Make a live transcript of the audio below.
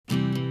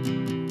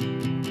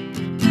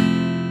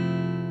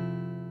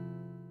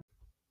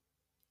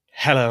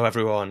Hello,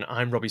 everyone.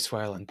 I'm Robbie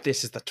Swale, and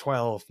this is the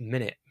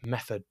 12-Minute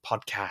Method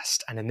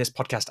podcast. And in this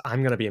podcast,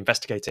 I'm going to be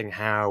investigating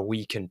how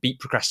we can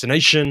beat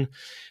procrastination,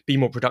 be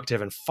more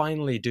productive, and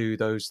finally do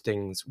those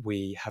things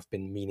we have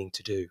been meaning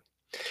to do.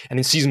 And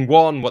in season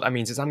one, what that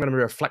means is I'm going to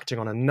be reflecting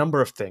on a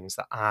number of things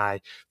that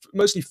I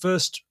mostly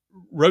first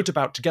wrote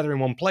about together in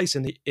one place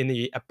in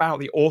the about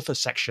the author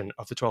section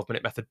of the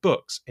 12-Minute Method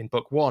books, in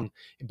book one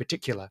in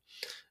particular.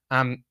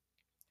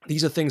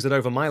 These are things that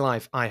over my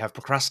life I have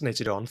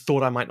procrastinated on,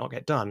 thought I might not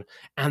get done,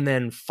 and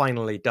then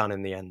finally done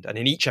in the end. And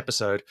in each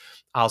episode,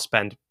 I'll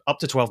spend up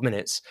to 12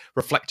 minutes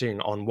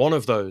reflecting on one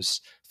of those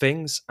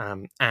things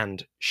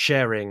and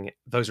sharing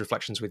those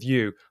reflections with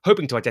you,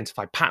 hoping to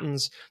identify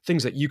patterns,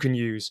 things that you can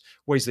use,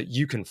 ways that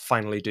you can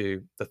finally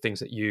do the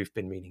things that you've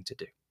been meaning to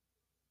do.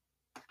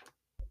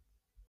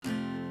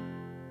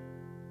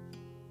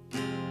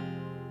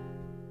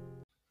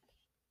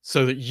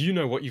 So that you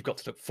know what you've got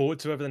to look forward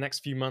to over the next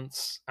few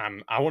months,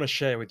 I want to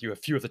share with you a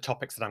few of the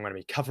topics that I'm going to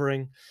be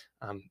covering.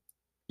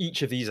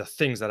 Each of these are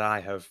things that I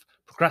have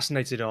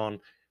procrastinated on,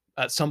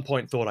 at some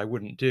point thought I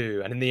wouldn't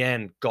do, and in the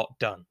end got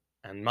done.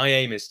 And my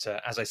aim is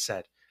to, as I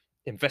said,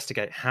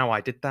 investigate how I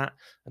did that,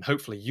 and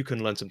hopefully you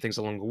can learn some things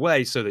along the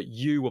way so that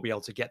you will be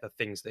able to get the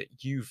things that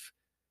you've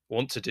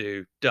want to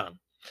do done.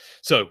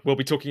 So we'll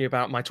be talking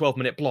about my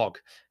 12-minute blog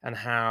and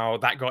how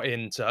that got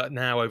into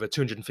now over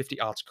 250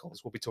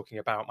 articles. We'll be talking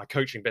about my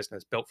coaching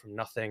business built from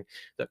nothing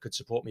that could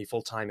support me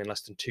full-time in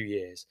less than 2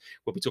 years.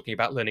 We'll be talking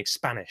about learning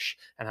Spanish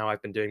and how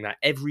I've been doing that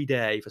every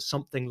day for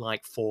something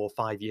like 4 or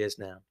 5 years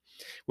now.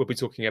 We'll be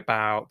talking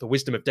about The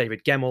Wisdom of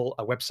David Gemmell,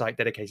 a website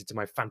dedicated to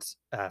my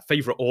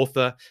favorite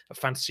author, a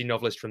fantasy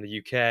novelist from the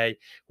UK.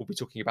 We'll be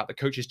talking about the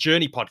Coach's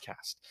Journey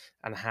podcast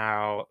and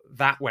how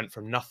that went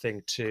from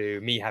nothing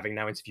to me having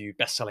now interviewed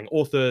best-selling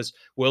authors,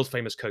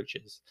 world-famous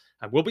coaches.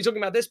 And we'll be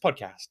talking about this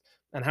podcast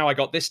and how I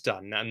got this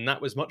done. And that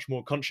was much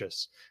more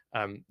conscious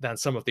than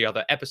some of the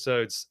other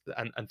episodes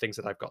and things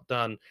that I've got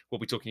done. We'll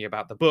be talking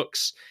about the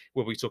books.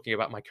 We'll be talking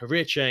about my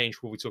career change.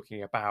 We'll be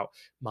talking about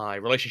my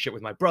relationship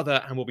with my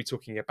brother. And we'll be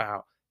talking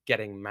about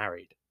getting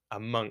married,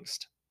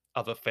 amongst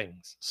other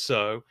things.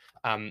 So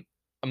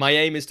my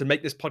aim is to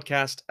make this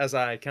podcast, as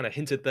I kind of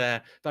hinted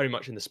there, very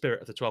much in the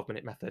spirit of the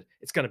 12-minute method.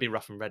 It's going to be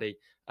rough and ready.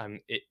 I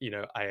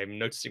am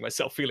noticing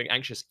myself feeling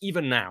anxious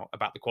even now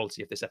about the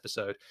quality of this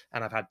episode.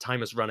 And I've had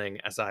timers running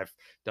as I've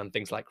done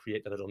things like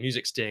create the little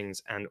music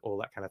stings and all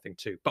that kind of thing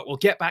too. But we'll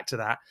get back to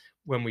that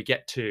when we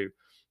get to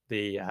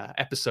the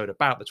episode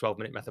about the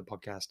 12-minute method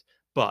podcast.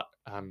 But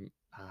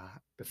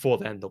before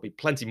then, there'll be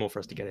plenty more for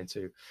us to get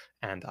into.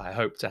 And I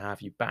hope to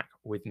have you back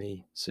with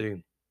me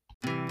soon.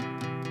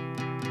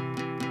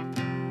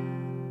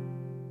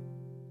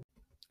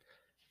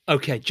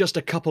 Okay, just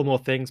a couple more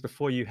things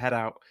before you head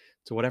out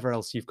to whatever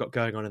else you've got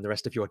going on in the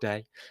rest of your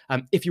day.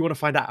 If you want to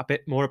find out a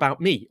bit more about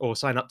me or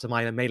sign up to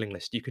my mailing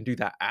list, you can do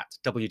that at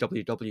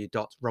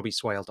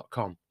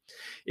www.robbieswale.com.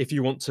 If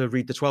you want to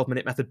read the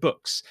 12-Minute Method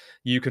books,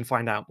 you can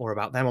find out more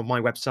about them on my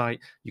website.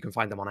 You can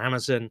find them on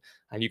Amazon,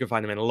 and you can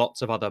find them in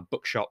lots of other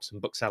bookshops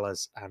and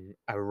booksellers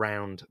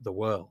around the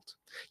world.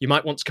 You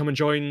might want to come and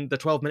join the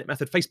 12-Minute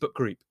Method Facebook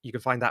group. You can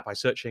find that by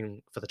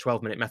searching for the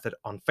 12-Minute Method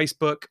on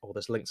Facebook, or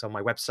there's links on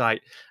my website.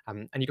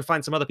 And you can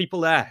find some other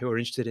people there who are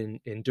interested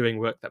in doing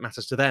work that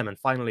matters to them and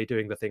finally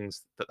doing the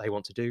things that they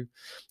want to do.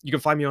 You can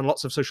find me on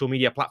lots of social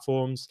media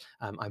platforms.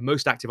 I'm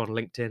most active on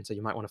LinkedIn, so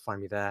you might want to find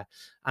me there.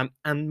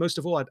 And most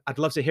of all, I'd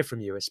love to hear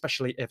from you,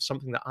 especially if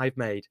something that I've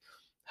made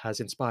has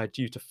inspired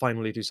you to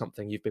finally do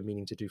something you've been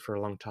meaning to do for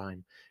a long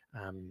time.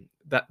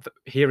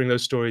 Hearing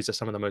those stories are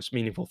some of the most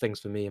meaningful things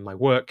for me in my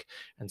work.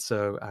 And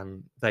so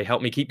they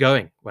help me keep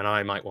going when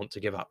I might want to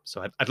give up.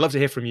 So I'd love to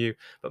hear from you.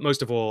 But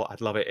most of all,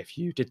 I'd love it if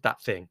you did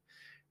that thing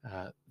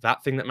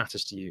that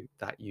matters to you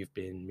that you've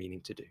been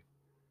meaning to do.